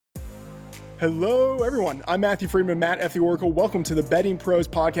Hello, everyone. I'm Matthew Freedman, Matt F. the Oracle. Welcome to the Betting Pros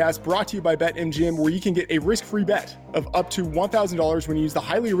podcast, brought to you by BetMGM, where you can get a risk-free bet of up to $1,000 when you use the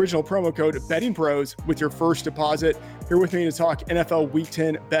highly original promo code BettingPros with your first deposit. Here with me to talk NFL Week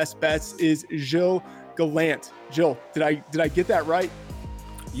 10 best bets is Gilles Gallant. Gilles, did I get that right?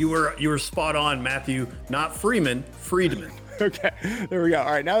 You were spot on, Matthew. Not Freeman, Friedman. Okay, there we go.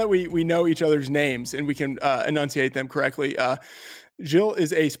 All right, now that we know each other's names and we can enunciate them correctly, Gilles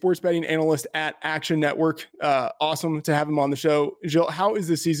is a sports betting analyst at Action Network. Awesome to have him on the show. Gilles, how is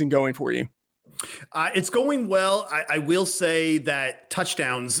the season going for you? It's going well. I will say that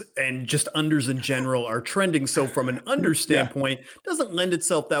touchdowns and just unders in general are trending. So from an under standpoint, doesn't lend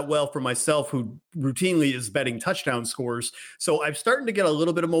itself that well for myself, who routinely is betting touchdown scores. So I'm starting to get a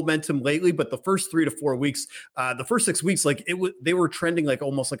little bit of momentum lately, but the first 3 to 4 weeks, the first 6 weeks, they were trending like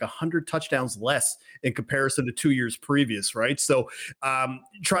almost like 100 touchdowns less in comparison to 2 years previous, right? So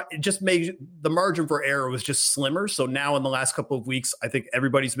just made the margin for error was just slimmer. So now in the last couple of weeks, I think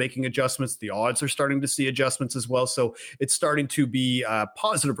everybody's making adjustments. The odds are starting to see adjustments as well. So it's starting to be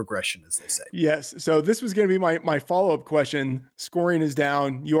positive regression, as they say. Yes. So this was going to be my follow-up question. Scoring is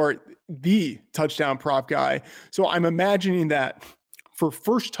down. You are the touchdown prop guy. So I'm imagining that for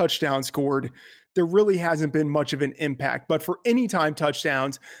first touchdown scored, there really hasn't been much of an impact. But for anytime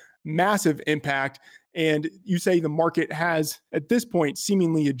touchdowns, massive impact. And you say the market has, at this point,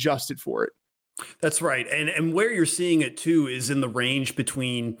 seemingly adjusted for it. That's right. And where you're seeing it too is in the range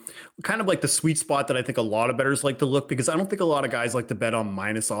between kind of like the sweet spot that I think a lot of bettors like to look, because I don't think a lot of guys like to bet on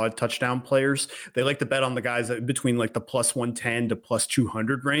minus odd touchdown players. They like to bet on the guys that between like the plus 110 to plus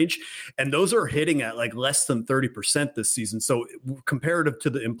 200 range. And those are hitting at like less than 30% this season. So comparative to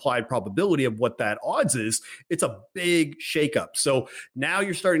the implied probability of what that odds is, it's a big shakeup. So now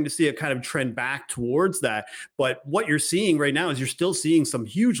you're starting to see it kind of trend back towards that. But what you're seeing right now is you're still seeing some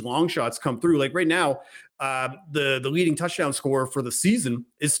huge long shots come through. Like right now, the leading touchdown scorer for the season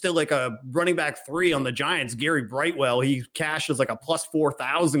is still like a running back 3 on the Giants, Gary Brightwell. He cashed as like a plus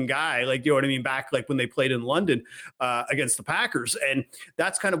 4,000 guy, like, you know what I mean, back like when they played in London against the Packers. And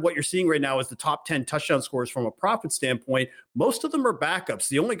that's kind of what you're seeing right now is the top 10 touchdown scores from a profit standpoint. Most of them are backups.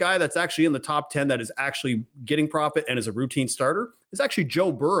 The only guy that's actually in the top 10 that is actually getting profit and is a routine starter is actually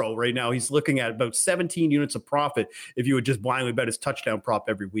Joe Burrow right now. He's looking at about 17 units of profit if you would just blindly bet his touchdown prop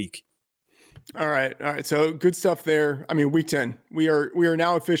every week. All right. So good stuff there. I mean, week 10, we are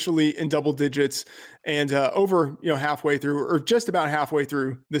now officially in double digits and over, halfway through, or just about halfway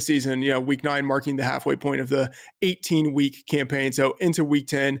through the season, week 9 marking the halfway point of the 18-week campaign. So into week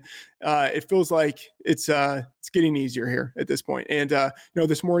 10, it feels like it's getting easier here at this point. And,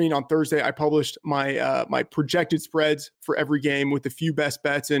 this morning on Thursday, I published my projected spreads for every game with the few best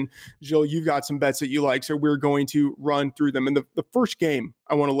bets. And Gilles, you've got some bets that you like. So we're going to run through them. And the first game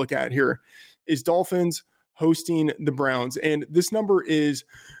I want to look at here is Dolphins hosting the Browns. And this number is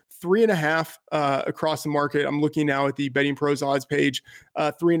 3.5 across the market. I'm looking now at the Betting Pros odds page,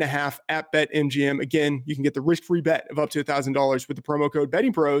 3.5 at BetMGM. Again, you can get the risk-free bet of up to $1,000 with the promo code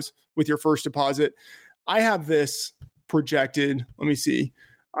Betting Pros with your first deposit. I have this projected. Let me see.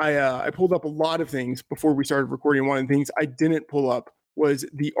 I pulled up a lot of things before we started recording. One of the things I didn't pull up was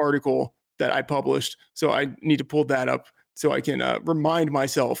the article that I published. So I need to pull that up so I can remind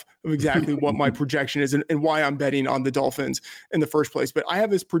myself of exactly what my projection is and why I'm betting on the Dolphins in the first place. But I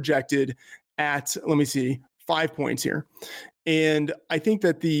have this projected at, 5 points here. And I think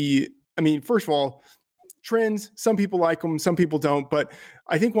that first of all, trends, some people like them, some people don't. But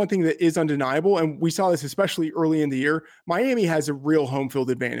I think one thing that is undeniable, and we saw this especially early in the year, Miami has a real home field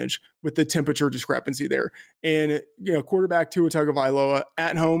advantage with the temperature discrepancy there. And, quarterback Tua Tagovailoa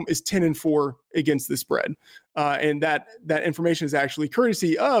at home is 10-4 against the spread. And that information is actually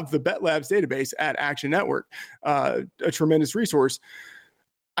courtesy of the Bet Labs database at Action Network, a tremendous resource.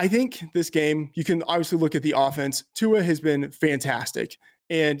 I think this game, you can obviously look at the offense. Tua has been fantastic.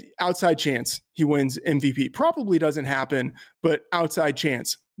 And outside chance he wins MVP. Probably doesn't happen, but outside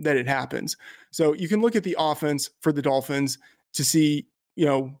chance that it happens. So you can look at the offense for the Dolphins to see,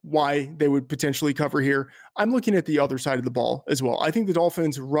 why they would potentially cover here. I'm looking at the other side of the ball as well. I think the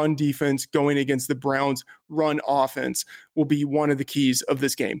Dolphins' run defense going against the Browns' run offense will be one of the keys of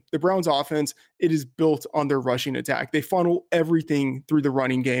this game. The Browns' offense, it is built on their rushing attack. They funnel everything through the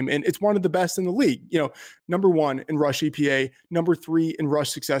running game, and it's one of the best in the league. Number 1 in rush EPA, number 3 in rush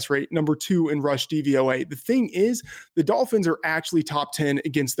success rate, number 2 in rush DVOA. The thing is, the Dolphins are actually top 10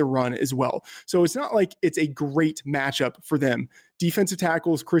 against the run as well. So it's not like it's a great matchup for them. Defensive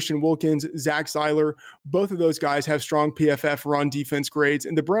tackles, Christian Wilkins, Zach Seiler, both of those guys have strong PFF run defense grades.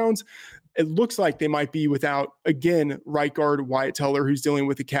 And the Browns, It looks like they might be without, again, right guard Wyatt Teller, who's dealing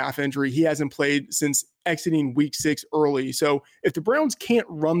with a calf injury. He hasn't played since exiting week 6 early. So if the Browns can't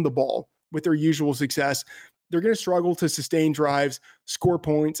run the ball with their usual success, they're going to struggle to sustain drives, score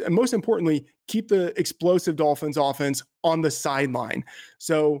points, and most importantly, keep the explosive Dolphins offense on the sideline.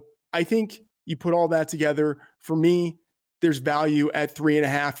 So I think you put all that together. For me, there's value at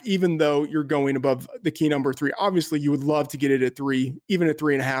 3.5, even though you're going above the key number 3. Obviously, you would love to get it at 3, even at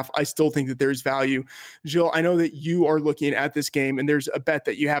 3.5. I still think that there's value. Gilles, I know that you are looking at this game and there's a bet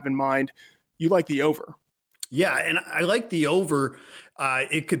that you have in mind. You like the over. Yeah, and I like the over.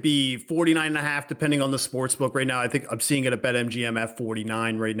 It could be 49.5, depending on the sports book right now. I think I'm seeing it at BetMGM at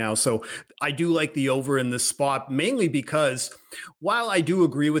 49 right now. So I do like the over in this spot, mainly because while I do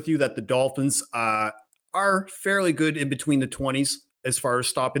agree with you that the Dolphins are fairly good in between the 20s as far as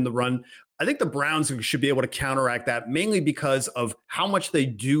stopping the run, I think the Browns should be able to counteract that, mainly because of how much they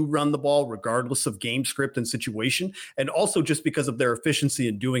do run the ball, regardless of game script and situation, and also just because of their efficiency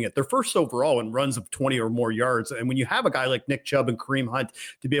in doing it. They're first overall in runs of 20 or more yards. And when you have a guy like Nick Chubb and Kareem Hunt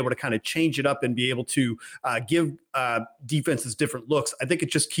to be able to kind of change it up and be able to give defenses different looks, I think it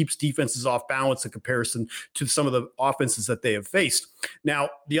just keeps defenses off balance in comparison to some of the offenses that they have faced.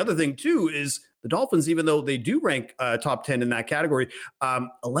 Now, the other thing, too, is the Dolphins, even though they do rank top 10 in that category,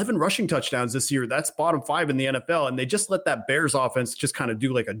 11 rushing touchdowns this year. That's bottom 5 in the NFL. And they just let that Bears offense just kind of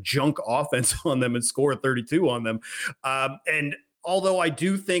do like a junk offense on them and score 32 on them. And although I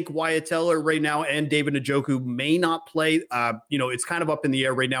do think Wyatt Teller right now and David Njoku may not play, it's kind of up in the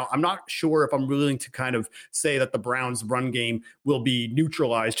air right now. I'm not sure if I'm willing to kind of say that the Browns run game will be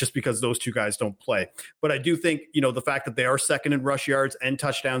neutralized just because those two guys don't play. But I do think, the fact that they are second in rush yards and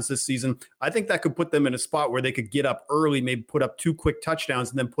touchdowns this season, I think that could put them in a spot where they could get up early, maybe put up 2 quick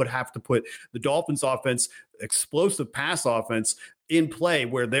touchdowns and then have to put the Dolphins offense, explosive pass offense, in play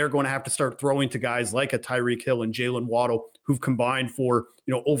where they're going to have to start throwing to guys like a Tyreek Hill and Jalen Waddle, who've combined for,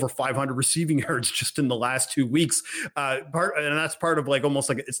 over 500 receiving yards just in the last 2 weeks. And that's part of almost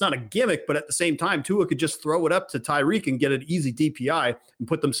like, it's not a gimmick, but at the same time, Tua could just throw it up to Tyreek and get an easy DPI and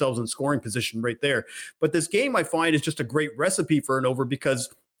put themselves in scoring position right there. But this game I find is just a great recipe for an over because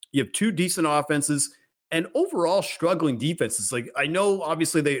you have 2 decent offenses and overall struggling defenses. Like, I know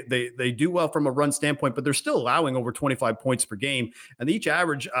obviously they do well from a run standpoint, but they're still allowing over 25 points per game. And they each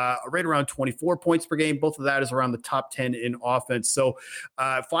average right around 24 points per game. Both of that is around the top 10 in offense. So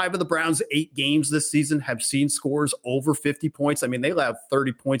 5 of the Browns' 8 games this season have seen scores over 50 points. I mean, they have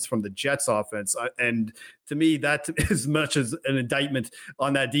 30 points from the Jets offense. And to me, that is much as an indictment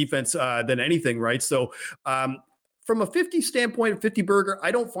on that defense than anything, right? So, from a 50 standpoint, 50 burger,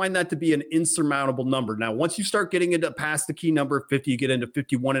 I don't find that to be an insurmountable number. Now, once you start getting into past the key number 50, you get into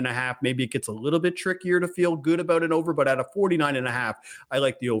 51.5. Maybe it gets a little bit trickier to feel good about an over, but at a 49.5, I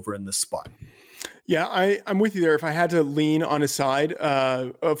like the over in this spot. Yeah, I'm with you there. If I had to lean on a side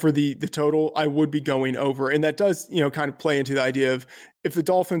for the total, I would be going over. And that does, kind of play into the idea of if the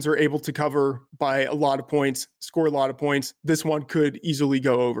Dolphins are able to cover by a lot of points, score a lot of points, this one could easily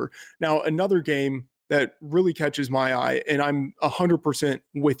go over. Now, another game that really catches my eye, and I'm 100%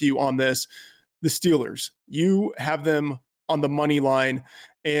 with you on this, the Steelers. You have them on the money line,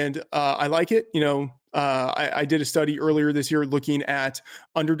 and I like it. I did a study earlier this year looking at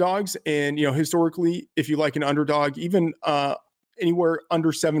underdogs, and historically, if you like an underdog, even anywhere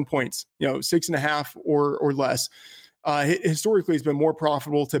under 7 points, 6.5 or less, historically it's been more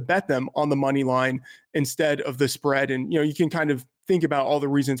profitable to bet them on the money line instead of the spread. And you can kind of think about all the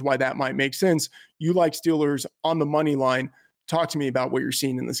reasons why that might make sense. You like Steelers on the money line. Talk to me about what you're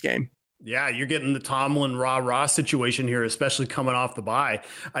seeing in this game. Yeah, you're getting the Tomlin rah-rah situation here, especially coming off the bye.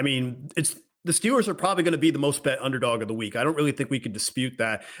 I mean, the Steelers are probably going to be the most bet underdog of the week. I don't really think we could dispute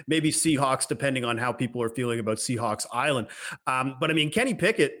that. Maybe Seahawks, depending on how people are feeling about Seahawks Island. But I mean, Kenny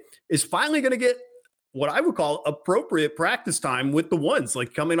Pickett is finally going to get what I would call appropriate practice time with the ones,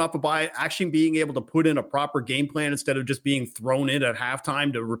 like coming off a bye, actually being able to put in a proper game plan instead of just being thrown in at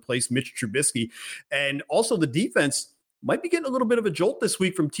halftime to replace Mitch Trubisky. And also the defense might be getting a little bit of a jolt this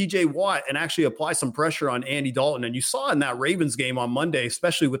week from TJ Watt and actually apply some pressure on Andy Dalton. And you saw in that Ravens game on Monday,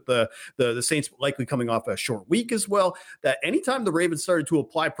 especially with the Saints likely coming off a short week as well, that anytime the Ravens started to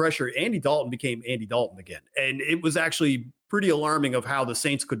apply pressure, Andy Dalton became Andy Dalton again. And it was actually pretty alarming of how the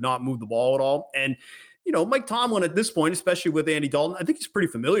Saints could not move the ball at all. And Mike Tomlin at this point, especially with Andy Dalton, I think he's pretty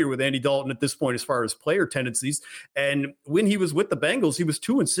familiar with Andy Dalton at this point as far as player tendencies. And when he was with the Bengals, he was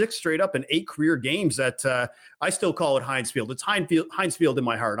 2-6 straight up in 8 career games at, I still call it Heinz Field. It's Heinz Field in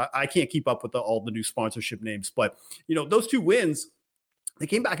my heart. I can't keep up with all the new sponsorship names, but those 2 wins, They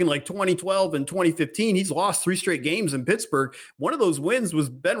came back in like 2012 and 2015. He's lost 3 straight games in Pittsburgh. One of those wins was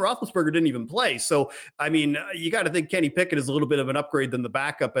Ben Roethlisberger didn't even play. So, I mean, you got to think Kenny Pickett is a little bit of an upgrade than the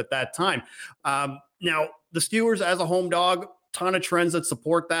backup at that time. Now, the Steelers as a home dog, ton of trends that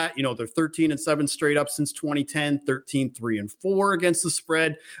support that. You know, they're 13-7 straight up since 2010, 13-3-4 against the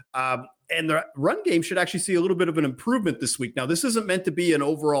spread. And the run game should actually see a little bit of an improvement this week. Now, this isn't meant to be an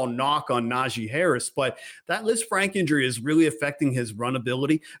overall knock on Najee Harris, but that Liz Frank injury is really affecting his run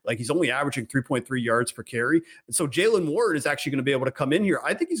ability. Like, he's only averaging 3.3 yards per carry. And so Jalen Ward is actually going to be able to come in here.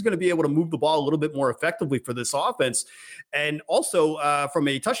 I think he's going to be able to move the ball a little bit more effectively for this offense. And also from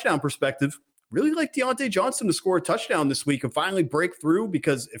a touchdown perspective, really like Deontay Johnson to score a touchdown this week and finally break through,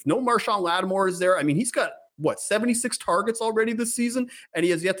 because if no Marshawn Lattimore is there, I mean, he's got 76 targets already this season, and he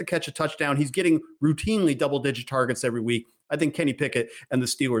has yet to catch a touchdown. He's getting routinely double-digit targets every week. I think Kenny Pickett and the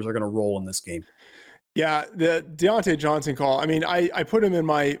Steelers are going to roll in this game. Yeah, the Deontay Johnson call. I mean, I put him in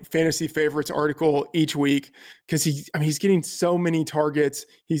my fantasy favorites article each week because he's getting so many targets.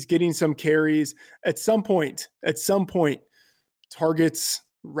 He's getting some carries. At some point, targets,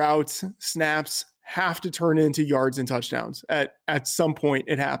 routes, snaps have to turn into yards and touchdowns. At some point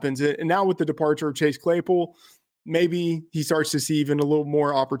it happens. And now with the departure of Chase Claypool, maybe he starts to see even a little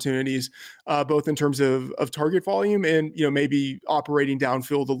more opportunities, both in terms of target volume and, you know, maybe operating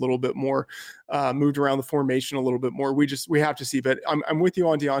downfield a little bit more, moved around the formation a little bit more. We have to see, but I'm with you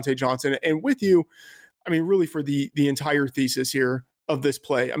on Deontay Johnson, and with you, I mean, really for the entire thesis here of this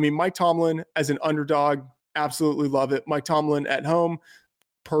play. I mean, Mike Tomlin as an underdog, absolutely love it. Mike Tomlin at home,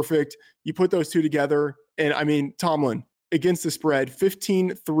 perfect. You put those two together, and I mean, Tomlin against the spread,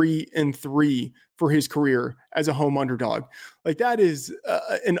 15-3-3 for his career as a home underdog. Like, that is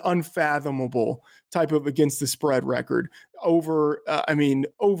an unfathomable type of against the spread record over a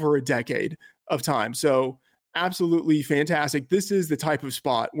decade of time. So absolutely fantastic. This is the type of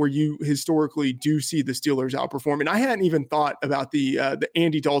spot where you historically do see the Steelers outperform. And I hadn't even thought about the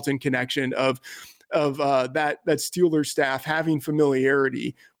Andy Dalton connection of that Steelers staff having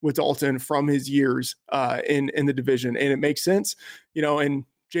familiarity with Dalton from his years in the division. And it makes sense, you know, and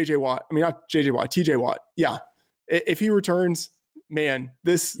TJ Watt. Yeah. If he returns, man,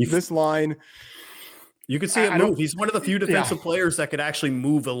 this line, you could see it move. He's one of the few defensive players that could actually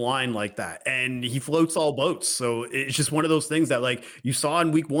move a line like that. And he floats all boats. So it's just one of those things that, like, you saw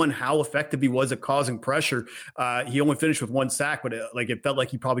in week 1, how effective he was at causing pressure. He only finished with 1 sack, but it felt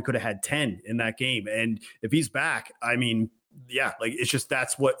like he probably could have had 10 in that game. And if he's back, I mean, yeah, like, it's just,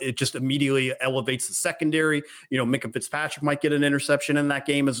 that's what it just immediately elevates the secondary. You know, Minka Fitzpatrick might get an interception in that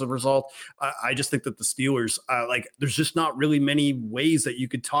game as a result. I just think that the Steelers, there's just not really many ways that you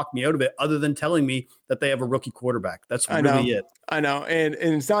could talk me out of it other than telling me that they have a rookie quarterback. That's really it. I know. And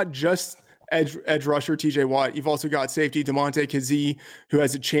it's not just edge rusher TJ Watt. You've also got safety Damontae Kazee, who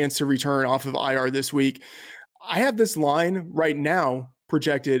has a chance to return off of IR this week. I have this line right now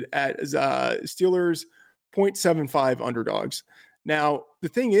projected at Steelers 0.75 underdogs. Now, the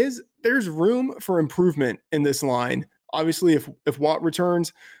thing is, there's room for improvement in this line. Obviously, if Watt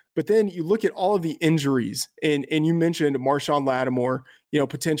returns, but then you look at all of the injuries, and you mentioned Marshawn Lattimore, you know,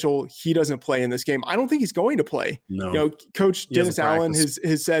 potential he doesn't play in this game. I don't think he's going to play. No. You know, Coach Dennis Allen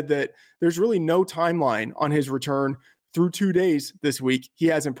has said that there's really no timeline on his return. Through 2 days this week, he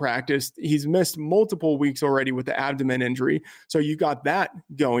hasn't practiced. He's missed multiple weeks already with the abdomen injury. So you got that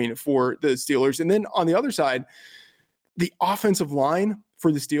going for the Steelers. And then on the other side, the offensive line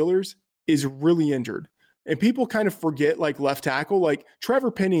for the Steelers is really injured. And people kind of forget, like, left tackle, like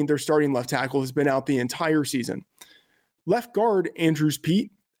Trevor Penning, their starting left tackle, has been out the entire season. Left guard Andrews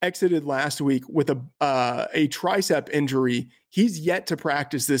Pete exited last week with a tricep injury. He's yet to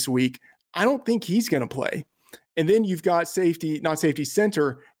practice this week. I don't think he's going to play. And then you've got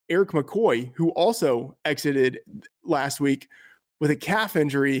center Eric McCoy, who also exited last week with a calf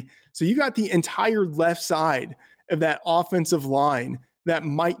injury. So you got the entire left side of that offensive line that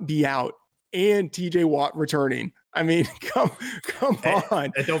might be out, and TJ Watt returning. I mean, come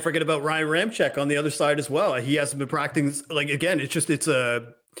on. And don't forget about Ryan Ramczyk on the other side as well. He hasn't been practicing. Like, again, it's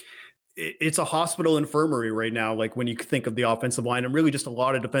a hospital infirmary right now. Like, when you think of the offensive line, and really just a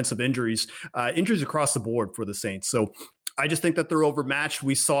lot of defensive injuries across the board for the Saints. So I just think that they're overmatched.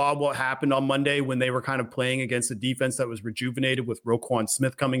 We saw what happened on Monday when they were kind of playing against a defense that was rejuvenated with Roquan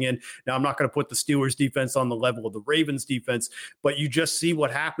Smith coming in. Now, I'm not going to put the Steelers defense on the level of the Ravens defense, but you just see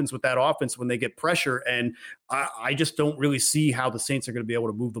what happens with that offense when they get pressure. And I just don't really see how the Saints are going to be able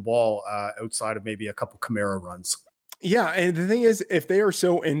to move the ball outside of maybe a couple Kamara runs. Yeah, and the thing is, if they are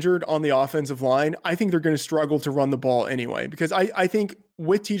so injured on the offensive line, I think they're going to struggle to run the ball anyway. Because I think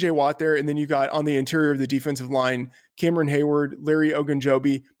with TJ Watt there, and then you got on the interior of the defensive line, Cameron Hayward, Larry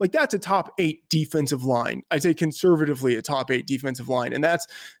Ogunjobi, like that's a top 8 defensive line. I'd say conservatively a top 8 defensive line. And that's,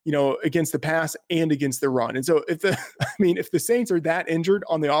 against the pass and against the run. And so if the Saints are that injured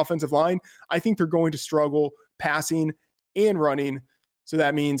on the offensive line, I think they're going to struggle passing and running. So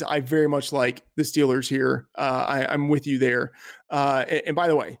that means I very much like the Steelers here. I'm with you there. And by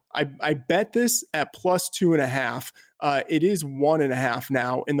the way, I bet this at plus 2.5. It is 1.5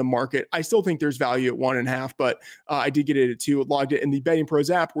 now in the market. I still think there's value at 1.5, but I did get it at 2. Logged it in the Betting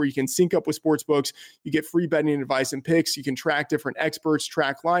Pros app where you can sync up with sportsbooks. You get free betting advice and picks. You can track different experts,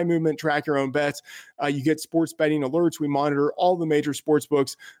 track line movement, track your own bets. You get sports betting alerts. We monitor all the major sports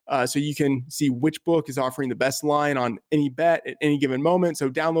books so you can see which book is offering the best line on any bet at any given moment. So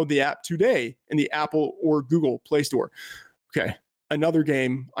download the app today in the Apple or Google Play Store. Okay. Another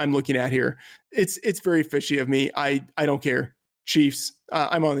game I'm looking at here. It's very fishy of me. I don't care. Chiefs.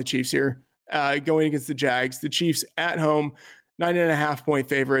 I'm on the Chiefs here. Going against the Jags. The Chiefs at home, 9.5 point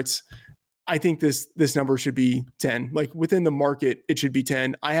favorites. I think this number should be 10. Like within the market, it should be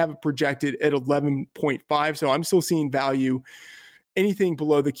 10. I have it projected at 11.5. So I'm still seeing value. Anything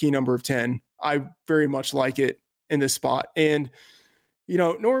below the key number of 10, I very much like it in this spot. And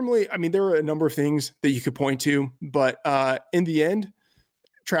normally, there are a number of things that you could point to, but in the end,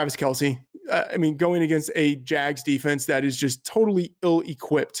 Travis Kelce, going against a Jags defense that is just totally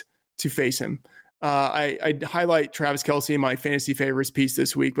ill-equipped to face him. I highlight Travis Kelce in my fantasy favorites piece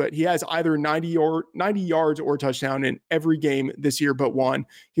this week, but he has either 90 yards or a touchdown in every game this year but one.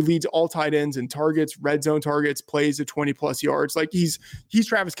 He leads all tight ends in targets, red zone targets, plays at 20+ yards. Like he's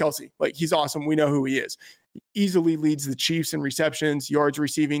Travis Kelce. Like he's awesome. We know who he is. Easily leads the Chiefs in receptions, yards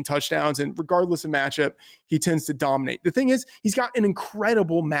receiving, touchdowns, and regardless of matchup, he tends to dominate. The thing is, he's got an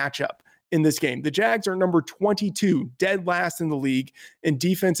incredible matchup in this game. The Jags are number 22, dead last in the league in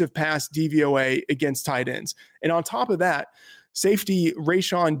defensive pass DVOA against tight ends. And on top of that, safety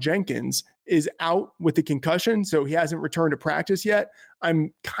Rayshon Jenkins is out with the concussion, so he hasn't returned to practice yet.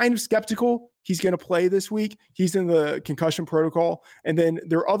 I'm kind of skeptical he's going to play this week. He's in the concussion protocol. And then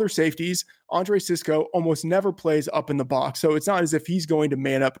there are other safeties. Andre Sisco almost never plays up in the box, so it's not as if he's going to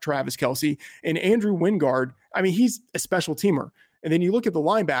man up Travis Kelce. And Andrew Wingard, he's a special teamer. And then you look at the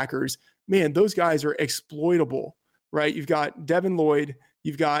linebackers, man, those guys are exploitable, right? You've got Devin Lloyd.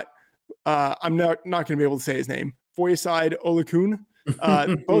 You've got, I'm not going to be able to say his name, Foyeside Olakun.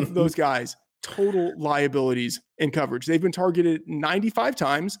 Both of those guys, total liabilities in coverage. They've been targeted 95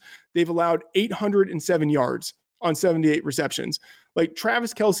 times. They've allowed 807 yards on 78 receptions. Like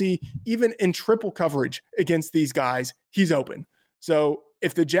Travis Kelce, even in triple coverage against these guys, he's open. So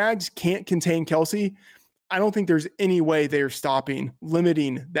if the Jags can't contain Kelce, I don't think there's any way they're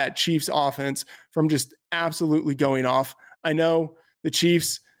limiting that Chiefs offense from just absolutely going off. I know the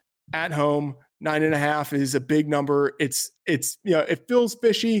Chiefs at home, 9.5 is a big number. It feels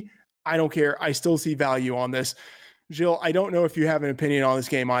fishy. I don't care. I still see value on this. Gilles, I don't know if you have an opinion on this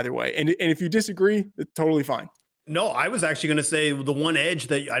game either way. And if you disagree, it's totally fine. No, I was actually going to say the one edge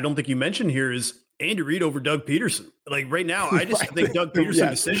that I don't think you mentioned here is Andy Reid over Doug Peterson. Like right now, I just think Doug Peterson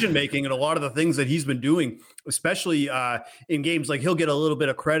decision-making and a lot of the things that he's been doing, especially in games, like he'll get a little bit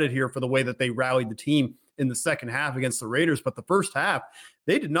of credit here for the way that they rallied the team in the second half against the Raiders. But the first half,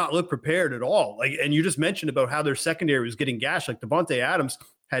 they did not look prepared at all. Like, and you just mentioned about how their secondary was getting gashed. Like Devontae Adams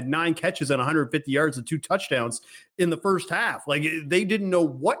had 9 catches and 150 yards and 2 touchdowns in the first half. Like they didn't know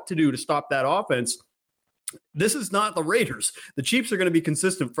what to do to stop that offense. This is not the Raiders. The Chiefs are going to be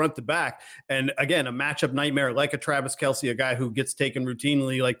consistent front to back. And again, a matchup nightmare like a Travis Kelce, a guy who gets taken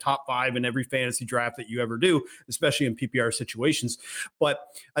routinely like top 5 in every fantasy draft that you ever do, especially in PPR situations. But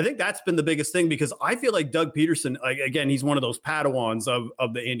I think that's been the biggest thing because I feel like Doug Peterson, again, he's one of those Padawans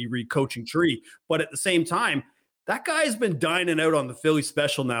of the Andy Reid coaching tree. But at the same time, that guy has been dining out on the Philly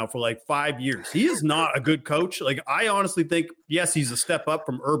special now for like 5 years. He is not a good coach. Like, I honestly think, yes, he's a step up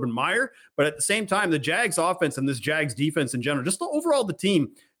from Urban Meyer, but at the same time, the Jags offense and this Jags defense in general, just overall the team,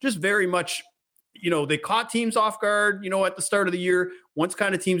 just very much, they caught teams off guard, at the start of the year. Once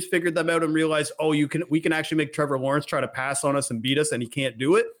kind of teams figured them out and realized, we can actually make Trevor Lawrence try to pass on us and beat us, and he can't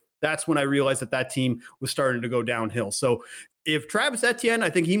do it. That's when I realized that team was starting to go downhill. So if Travis Etienne,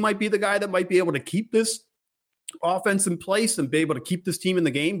 I think he might be the guy that might be able to keep this offense in place and be able to keep this team in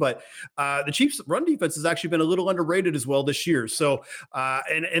the game. But the Chiefs run defense has actually been a little underrated as well this year. So,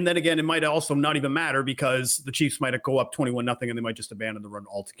 and then again, it might also not even matter because the Chiefs might go up 21-0 and they might just abandon the run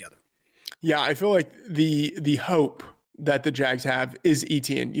altogether. Yeah. I feel like the hope that the Jags have is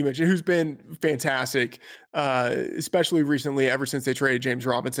Etienne. You mentioned, who's been fantastic, especially recently, ever since they traded James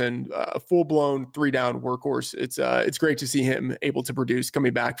Robinson, a full-blown 3-down workhorse. It's great to see him able to produce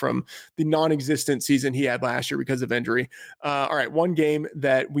coming back from the non-existent season he had last year because of injury. All right, one game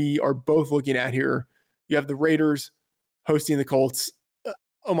that we are both looking at here. You have the Raiders hosting the Colts.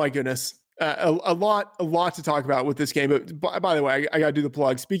 Oh my goodness. A lot to talk about with this game. But by the way, I got to do the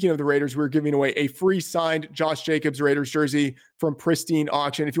plug. Speaking of the Raiders, we're giving away a free signed Josh Jacobs Raiders jersey from Pristine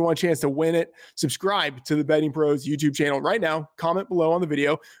Auction. If you want a chance to win it, subscribe to the Betting Pros YouTube channel right now. Comment below on the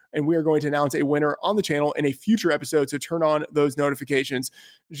video, and we are going to announce a winner on the channel in a future episode. So turn on those notifications.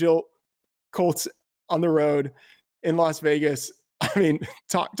 Gilles, Colts on the road in Las Vegas. I mean,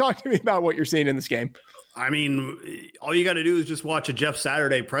 talk to me about what you're seeing in this game. I mean, all you got to do is just watch a Jeff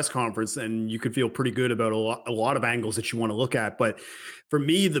Saturday press conference and you could feel pretty good about a lot of angles that you want to look at. But for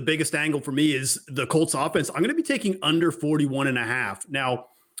me, the biggest angle for me is the Colts offense. I'm going to be taking under 41.5. Now,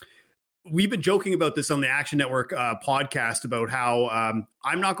 we've been joking about this on the Action Network podcast about how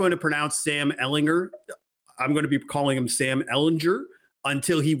I'm not going to pronounce Sam Ehlinger. I'm going to be calling him Sam Ehlinger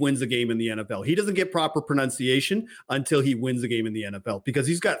until he wins a game in the NFL. He doesn't get proper pronunciation until he wins a game in the NFL because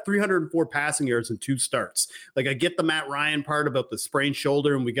he's got 304 passing yards in 2 starts. Like, I get the Matt Ryan part about the sprained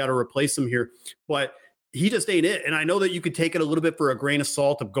shoulder and we got to replace him here, but he just ain't it. And I know that you could take it a little bit for a grain of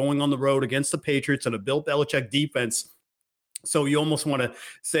salt of going on the road against the Patriots and a Bill Belichick defense. So you almost want to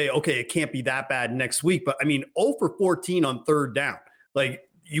say, okay, it can't be that bad next week. But I mean, 0 for 14 on 3rd down. Like,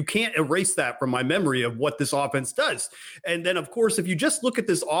 you can't erase that from my memory of what this offense does. And then, of course, if you just look at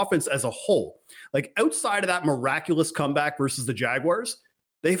this offense as a whole, like outside of that miraculous comeback versus the Jaguars,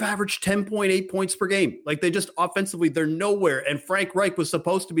 they've averaged 10.8 points per game. Like, they just offensively, they're nowhere. And Frank Reich was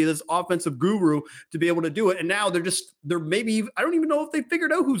supposed to be this offensive guru to be able to do it. And now they're maybe, I don't even know if they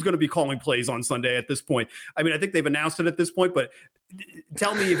figured out who's going to be calling plays on Sunday at this point. I mean, I think they've announced it at this point, but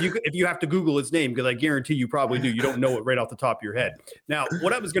tell me if you have to Google his name, because I guarantee you probably do. You don't know it right off the top of your head. Now,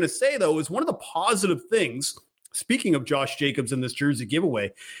 what I was going to say, though, is one of the positive things, speaking of Josh Jacobs in this jersey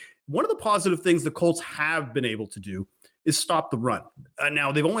giveaway, one of the positive things the Colts have been able to do is stop the run.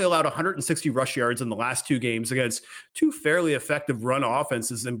 Now, they've only allowed 160 rush yards in the last 2 games against 2 fairly effective run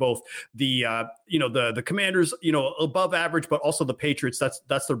offenses in both the Commanders, above average, but also the Patriots.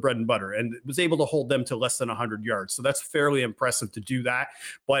 That's their bread and butter, and was able to hold them to less than 100 yards. So that's fairly impressive to do that.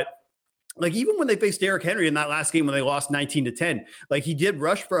 But like, even when they faced Derrick Henry in that last game when they lost 19-10, like, he did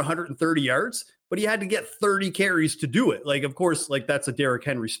rush for 130 yards, but he had to get 30 carries to do it. Like, of course, like, that's a Derrick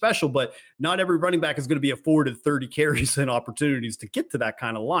Henry special, but not every running back is going to be afforded 30 carries and opportunities to get to that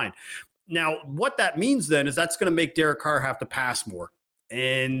kind of line. Now, what that means then is that's going to make Derek Carr have to pass more.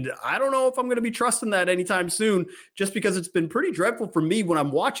 And I don't know if I'm going to be trusting that anytime soon, just because it's been pretty dreadful for me when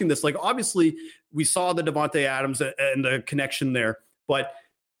I'm watching this. Like, obviously, we saw the Davante Adams and the connection there, but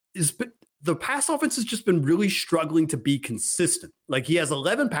the pass offense has just been really struggling to be consistent. Like, he has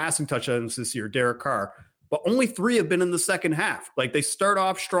 11 passing touchdowns this year, Derek Carr, but only 3 have been in the second half. Like, they start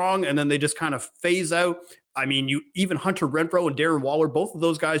off strong and then they just kind of phase out. I mean, even Hunter Renfrow and Darren Waller, both of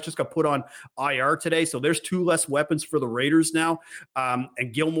those guys just got put on IR today. So there's 2 less weapons for the Raiders now. And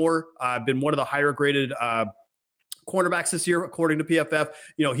Gilmore been one of the higher graded cornerbacks this year, according to PFF.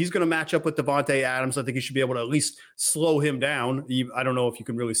 He's going to match up with Davante Adams. I think he should be able to at least slow him down. I don't know if you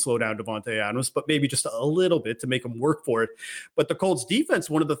can really slow down Davante Adams, but maybe just a little bit to make him work for it. But the Colts defense,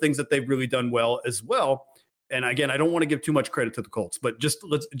 one of the things that they've really done well as well, and again, I don't want to give too much credit to the Colts, but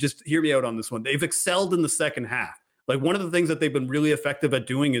let's hear me out on this one. They've excelled in the second half. Like, one of the things that they've been really effective at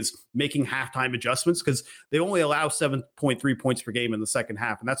doing is making halftime adjustments, because they only allow 7.3 points per game in the second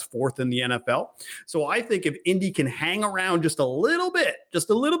half, and that's 4th in the NFL. So I think if Indy can hang around just a little bit,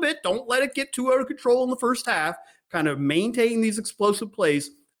 don't let it get too out of control in the first half, kind of maintain these explosive plays,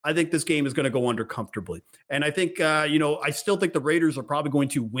 I think this game is going to go under comfortably. And I think, I still think the Raiders are probably going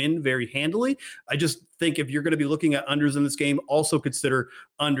to win very handily. I just think if you're going to be looking at unders in this game, also consider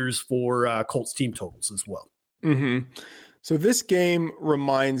unders for Colts team totals as well. Mm-hmm. So this game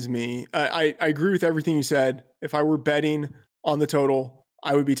reminds me, I agree with everything you said. If I were betting on the total,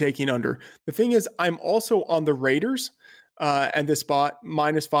 I would be taking under. The thing is, I'm also on the Raiders and this spot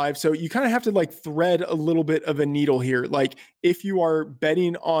 -5. So you kind of have to like thread a little bit of a needle here. Like, if you are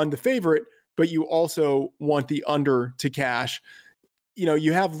betting on the favorite, but you also want the under to cash,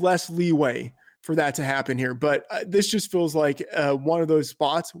 you have less leeway for that to happen here. But this just feels like one of those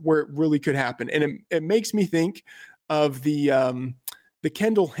spots where it really could happen. And it makes me think of the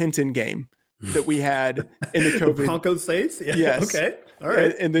Kendall Hinton game that we had in the COVID. The Broncos Saints? Yeah. Yes. Okay. All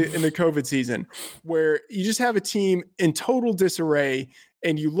right. In the COVID season, where you just have a team in total disarray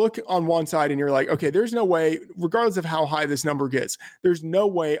and you look on one side and you're like, okay, there's no way, regardless of how high this number gets, there's no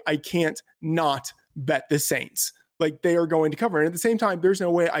way I can't not bet the Saints. Like they are going to cover. And at the same time, there's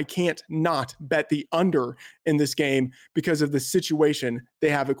no way I can't not bet the under in this game because of the situation they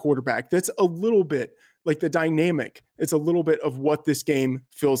have at quarterback. That's a little bit like the dynamic. It's a little bit of what this game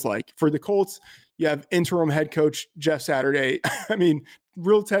feels like. For the Colts, you have interim head coach Jeff Saturday. I mean,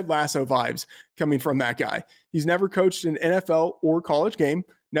 real Ted Lasso vibes coming from that guy. He's never coached an NFL or college game,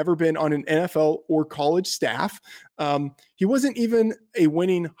 never been on an NFL or college staff. He wasn't even a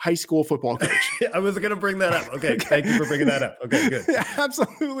winning high school football coach. I was going to bring that up. Okay. Thank you for bringing that up. Okay, good.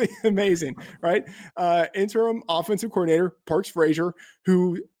 Absolutely amazing, right? Interim offensive coordinator, Parks Frazier,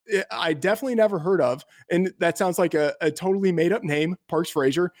 who I definitely never heard of. And that sounds like a totally made up name, Parks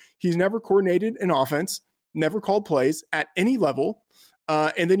Frazier. He's never coordinated an offense, never called plays at any level.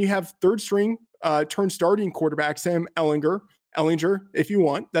 And then you have third string turned starting quarterback, Sam Ellinger, if you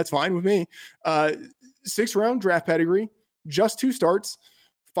want, that's fine with me. 6th round draft pedigree, just 2 starts,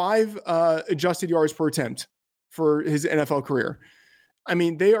 5 adjusted yards per attempt for his NFL career. I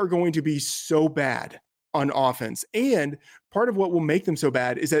mean, they are going to be so bad on offense. And part of what will make them so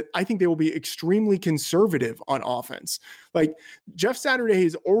bad is that I think they will be extremely conservative on offense. Like Jeff Saturday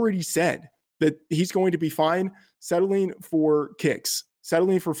has already said that he's going to be fine settling for kicks,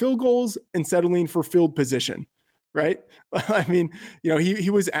 settling for field goals, and settling for field position. Right. I mean, he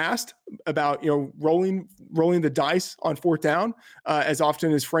was asked about, rolling the dice on 4th down as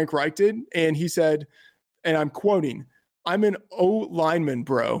often as Frank Reich did. And he said, and I'm quoting, "I'm an O lineman,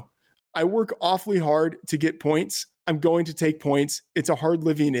 bro. I work awfully hard to get points. I'm going to take points. It's a hard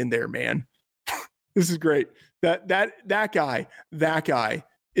living in there, man." This is great. That guy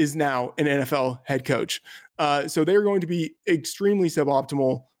is now an NFL head coach. So they're going to be extremely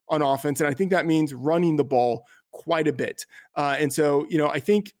suboptimal on offense. And I think that means running the ball quite a bit. And so, I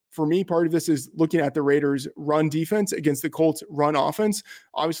think for me, part of this is looking at the Raiders' run defense against the Colts' run offense.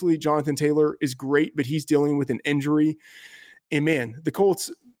 Obviously, Jonathan Taylor is great, but he's dealing with an injury. And man, the Colts,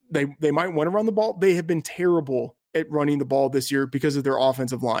 they might want to run the ball. They have been terrible at running the ball this year because of their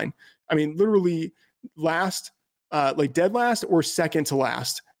offensive line. I mean, literally dead last or second to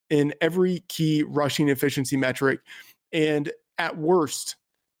last in every key rushing efficiency metric. And at worst,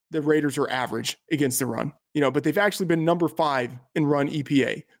 the Raiders are average against the run, but they've actually been number 5 in run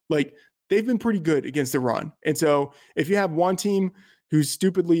EPA. Like they've been pretty good against the run. And so if you have one team who's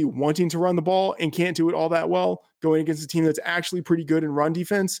stupidly wanting to run the ball and can't do it all that well, going against a team that's actually pretty good in run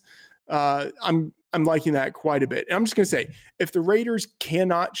defense, I'm liking that quite a bit. And I'm just going to say, if the Raiders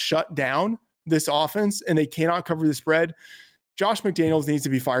cannot shut down this offense and they cannot cover the spread, Josh McDaniels needs to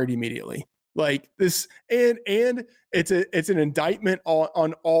be fired immediately. Like this, and it's an indictment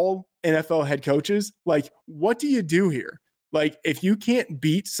on all NFL head coaches. Like, what do you do here? Like, if you can't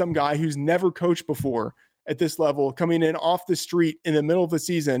beat some guy who's never coached before at this level, coming in off the street in the middle of the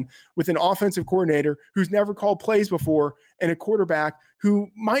season with an offensive coordinator who's never called plays before and a quarterback who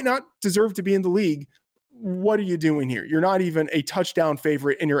might not deserve to be in the league, what are you doing here? You're not even a touchdown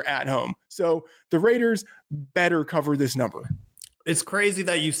favorite and you're at home. So the Raiders better cover this number. It's crazy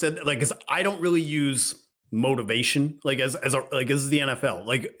that you said that, like, because I don't really use motivation, like as the NFL.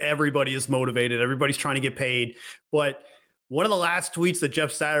 Like everybody is motivated, everybody's trying to get paid. But one of the last tweets that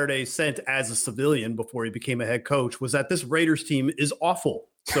Jeff Saturday sent as a civilian before he became a head coach was that this Raiders team is awful.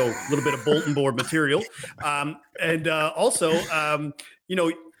 So a little bit of bulletin board material. Also,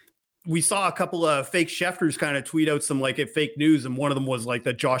 we saw a couple of fake Schefters kind of tweet out some fake news, and one of them was like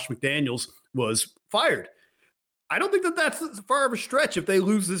that Josh McDaniels was fired. I don't think that that's far of a stretch if they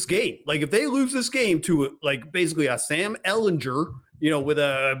lose this game. Like if they lose this game to basically a Sam Ellinger, with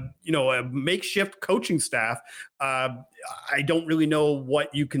a makeshift coaching staff, I don't really know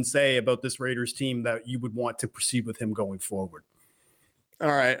what you can say about this Raiders team that you would want to proceed with him going forward. All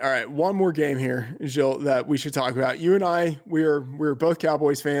right. One more game here, Gilles, that we should talk about. You and I, we're both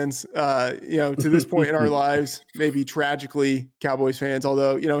Cowboys fans, to this point in our lives, maybe tragically Cowboys fans,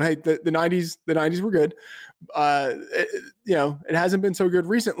 although, hey, the 90s were good. It hasn't been so good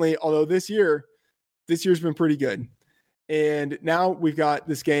recently, although this year's been pretty good. And now we've got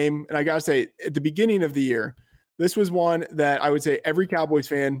this game. And I got to say, at the beginning of the year, this was one that I would say every Cowboys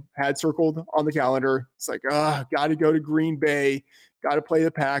fan had circled on the calendar. It's like, got to go to Green Bay, got to play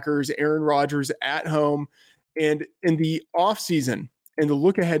the Packers, Aaron Rodgers at home. And in the offseason, in the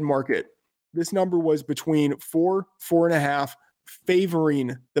look ahead market, this number was between 4.5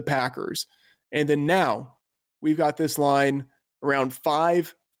 favoring the Packers. And then now we've got this line around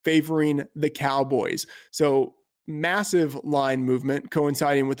 5 favoring the Cowboys. So massive line movement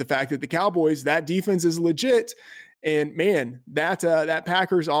coinciding with the fact that the Cowboys, that defense is legit. And man, that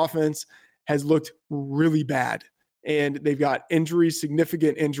Packers offense has looked really bad. And they've got injuries,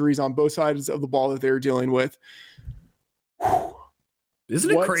 significant injuries on both sides of the ball that they're dealing with. Isn't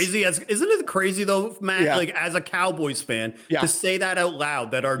it crazy? Isn't it crazy though, Matt? Yeah. Like as a Cowboys fan, to say that out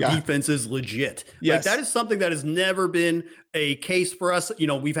loud, that our defense is legit. Yes. Like that is something that has never been a case for us. You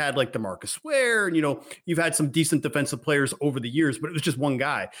know, we've had like DeMarcus Ware, and you've had some decent defensive players over the years, but it was just one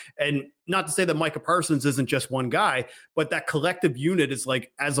guy. And not to say that Micah Parsons isn't just one guy, but that collective unit is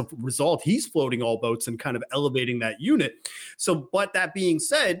like, as a result, he's floating all boats and kind of elevating that unit. So, but that being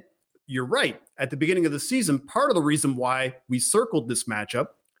said, you're right. At the beginning of the season, part of the reason why we circled this matchup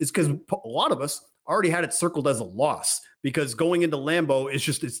is because a lot of us already had it circled as a loss, because going into Lambeau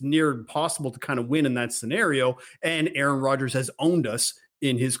it's near impossible to kind of win in that scenario. And Aaron Rodgers has owned us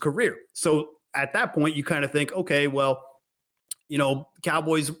in his career. So at that point, you kind of think, okay, well,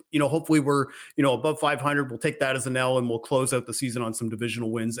 Cowboys, hopefully we're, above 500. We'll take that as an L and we'll close out the season on some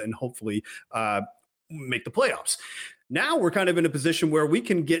divisional wins and hopefully make the playoffs. Now we're kind of in a position where we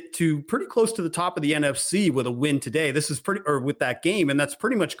can get to pretty close to the top of the NFC with a win today. With that game. And that's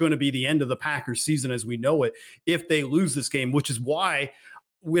pretty much going to be the end of the Packers season as we know it, if they lose this game, which is why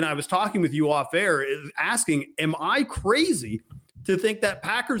when I was talking with you off air, asking, am I crazy to think that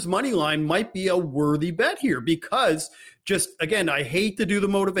Packers money line might be a worthy bet here? Because just, again, I hate to do the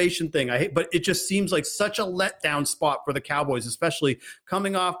motivation thing. But it just seems like such a letdown spot for the Cowboys, especially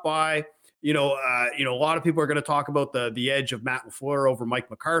coming off by, a lot of people are going to talk about the edge of Matt LaFleur over Mike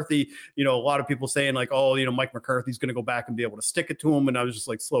McCarthy. A lot of people saying like, oh, Mike McCarthy's going to go back and be able to stick it to him. And I was just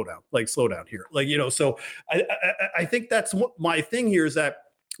like, slow down here. So I think that's what my thing here is, that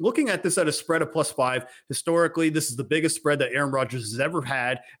looking at this at a spread of +5, historically, this is the biggest spread that Aaron Rodgers has ever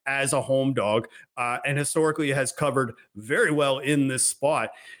had as a home dog. And historically it has covered very well in this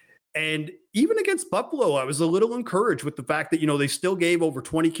spot. And even against Buffalo, I was a little encouraged with the fact that, they still gave over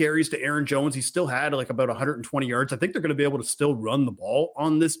 20 carries to Aaron Jones. He still had like about 120 yards. I think they're going to be able to still run the ball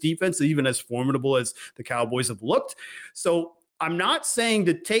on this defense, even as formidable as the Cowboys have looked. So I'm not saying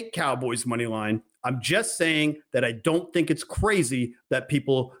to take Cowboys money line. I'm just saying that I don't think it's crazy that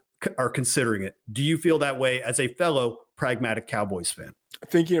people are considering it. Do you feel that way as a fellow pragmatic Cowboys fan?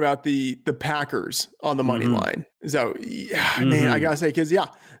 Thinking about the Packers on the money line. So, man, I gotta say, because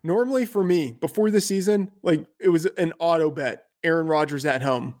normally for me before the season, like it was an auto bet. Aaron Rodgers at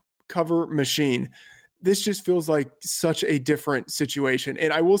home, cover machine. This just feels like such a different situation.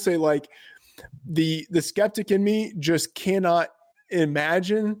 And I will say, like the skeptic in me just cannot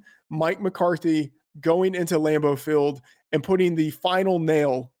imagine Mike McCarthy going into Lambeau Field and putting the final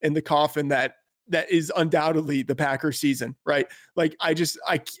nail in the coffin that is undoubtedly the Packers season, right? Like I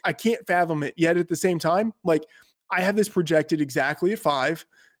can't fathom it yet. At the same time, like I have this projected exactly at 5,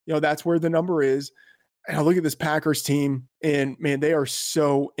 that's where the number is. And I look at this Packers team and man, they are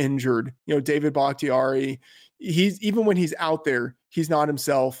so injured. David Bakhtiari, even when he's out there, he's not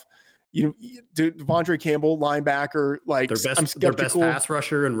himself. Devondre Campbell, linebacker, like their best pass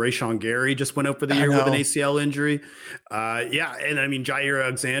rusher, and Rashawn Gary just went out for the year with an ACL injury. And I mean Jair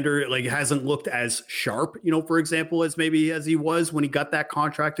Alexander hasn't looked as sharp, for example, as he was when he got that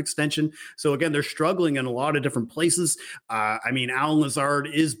contract extension. So again, they're struggling in a lot of different places. Allen Lazard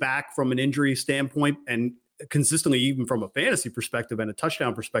is back from an injury standpoint and consistently, even from a fantasy perspective and a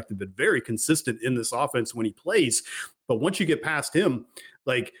touchdown perspective, been very consistent in this offense when he plays. But once you get past him,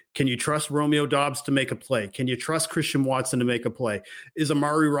 can you trust Romeo Doubs to make a play? Can you trust Christian Watson to make a play? Is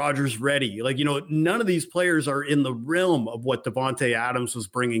Amari Rodgers ready? None of these players are in the realm of what Davante Adams was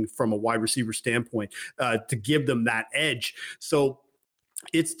bringing from a wide receiver standpoint to give them that edge. So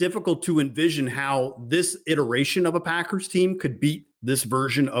it's difficult to envision how this iteration of a Packers team could beat this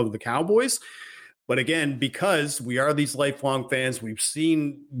version of the Cowboys. But again, because we are these lifelong fans, we've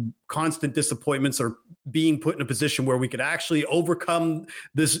seen constant disappointments or being put in a position where we could actually overcome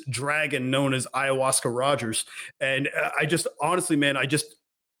this dragon known as Ayahuasca Rodgers. And I just, honestly, man,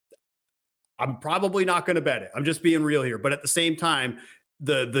 I'm probably not going to bet it. I'm just being real here. But at the same time,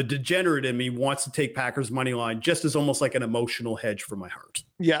 the degenerate in me wants to take Packers money line just as almost like an emotional hedge for my heart.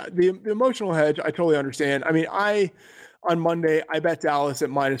 Yeah, the emotional hedge, I totally understand. On Monday, I bet Dallas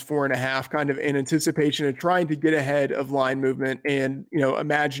at -4.5, kind of in anticipation of trying to get ahead of line movement and,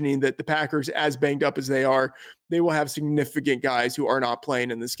 imagining that the Packers, as banged up as they are, they will have significant guys who are not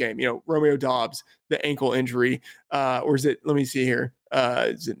playing in this game. Romeo Doubs, the ankle injury, or is it, let me see here.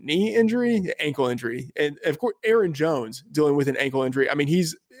 Is it knee injury? Ankle injury. And of course, Aaron Jones dealing with an ankle injury.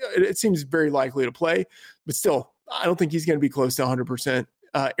 It seems very likely to play, but still, I don't think he's going to be close to 100%.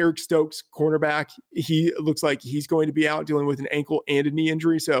 Eric Stokes, cornerback, he looks like he's going to be out dealing with an ankle and a knee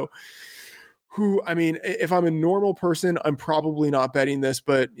injury. So I mean, if I'm a normal person, I'm probably not betting this,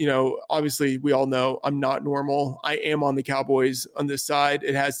 but obviously we all know I'm not normal. I am on the Cowboys on this side.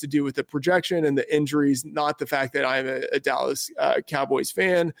 It has to do with the projection and the injuries, not the fact that I'm a Dallas Cowboys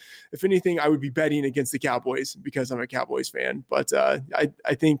fan. If anything, I would be betting against the Cowboys because I'm a Cowboys fan. But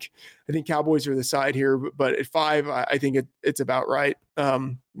I think Cowboys are the side here. But at 5, I think it's about right.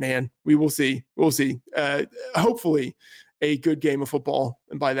 Man, we will see. We'll see. Hopefully a good game of football.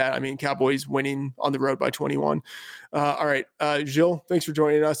 And by that, I mean Cowboys winning on the road by 21. All right. Gilles, thanks for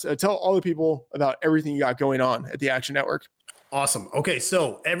joining us. Tell all the people about everything you got going on at the Action Network. Awesome. Okay,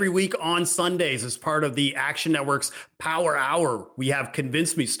 so every week on Sundays, as part of the Action Network's Power Hour, we have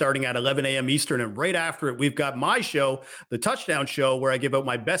Convince Me starting at 11 a.m. Eastern. And right after it, we've got my show, The Touchdown Show, where I give out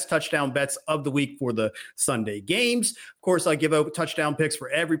my best touchdown bets of the week for the Sunday games. Of course, I give out touchdown picks for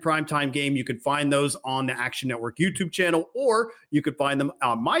every primetime game. You can find those on the Action Network YouTube channel, or you could find them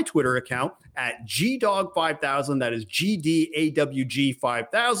on my Twitter account at GDawg5000. That is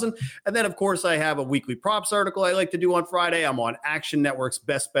GDAWG5000. And then, of course, I have a weekly props article I like to do on Friday. I'm on Action Network's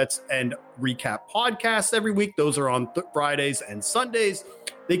Best Bets and Recap podcasts every week. Those are on Fridays and Sundays.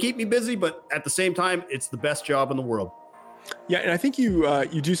 They keep me busy, but at the same time, it's the best job in the world. Yeah, and I think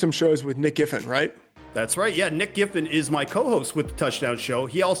you do some shows with Nick Giffen, right? That's right. Yeah, Nick Giffen is my co-host with the Touchdown Show.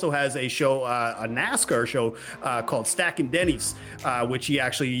 He also has a show, a NASCAR show called Stacking Denny's, which he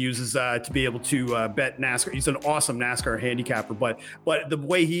actually uses to be able to bet NASCAR. He's an awesome NASCAR handicapper, but the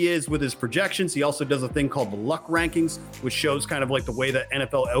way he is with his projections, he also does a thing called the Luck Rankings, which shows kind of like the way that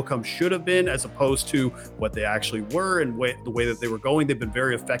NFL outcomes should have been as opposed to what they actually were and the way that they were going. They've been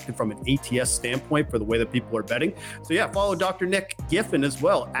very effective from an ATS standpoint for the way that people are betting. So yeah, follow Dr. Nick Giffen as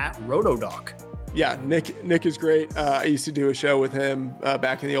well at RotoDoc. Yeah, Nick is great. I used to do a show with him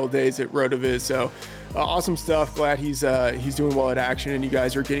back in the old days at RotoViz. So awesome stuff. Glad he's doing well at Action, and you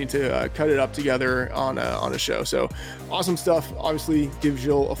guys are getting to cut it up together on a show. So awesome stuff. Obviously, give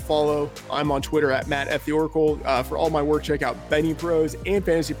Gilles a follow. I'm on Twitter at Matt F. The Oracle. For all my work, check out Betting Pros and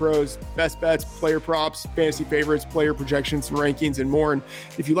Fantasy Pros, best bets, player props, fantasy favorites, player projections, and rankings, and more. And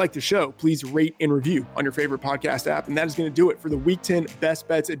if you like the show, please rate and review on your favorite podcast app. And that is going to do it for the Week 10 Best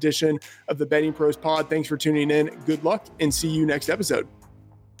Bets edition of the Betting Pros Pod. Thanks for tuning in. Good luck, and see you next episode.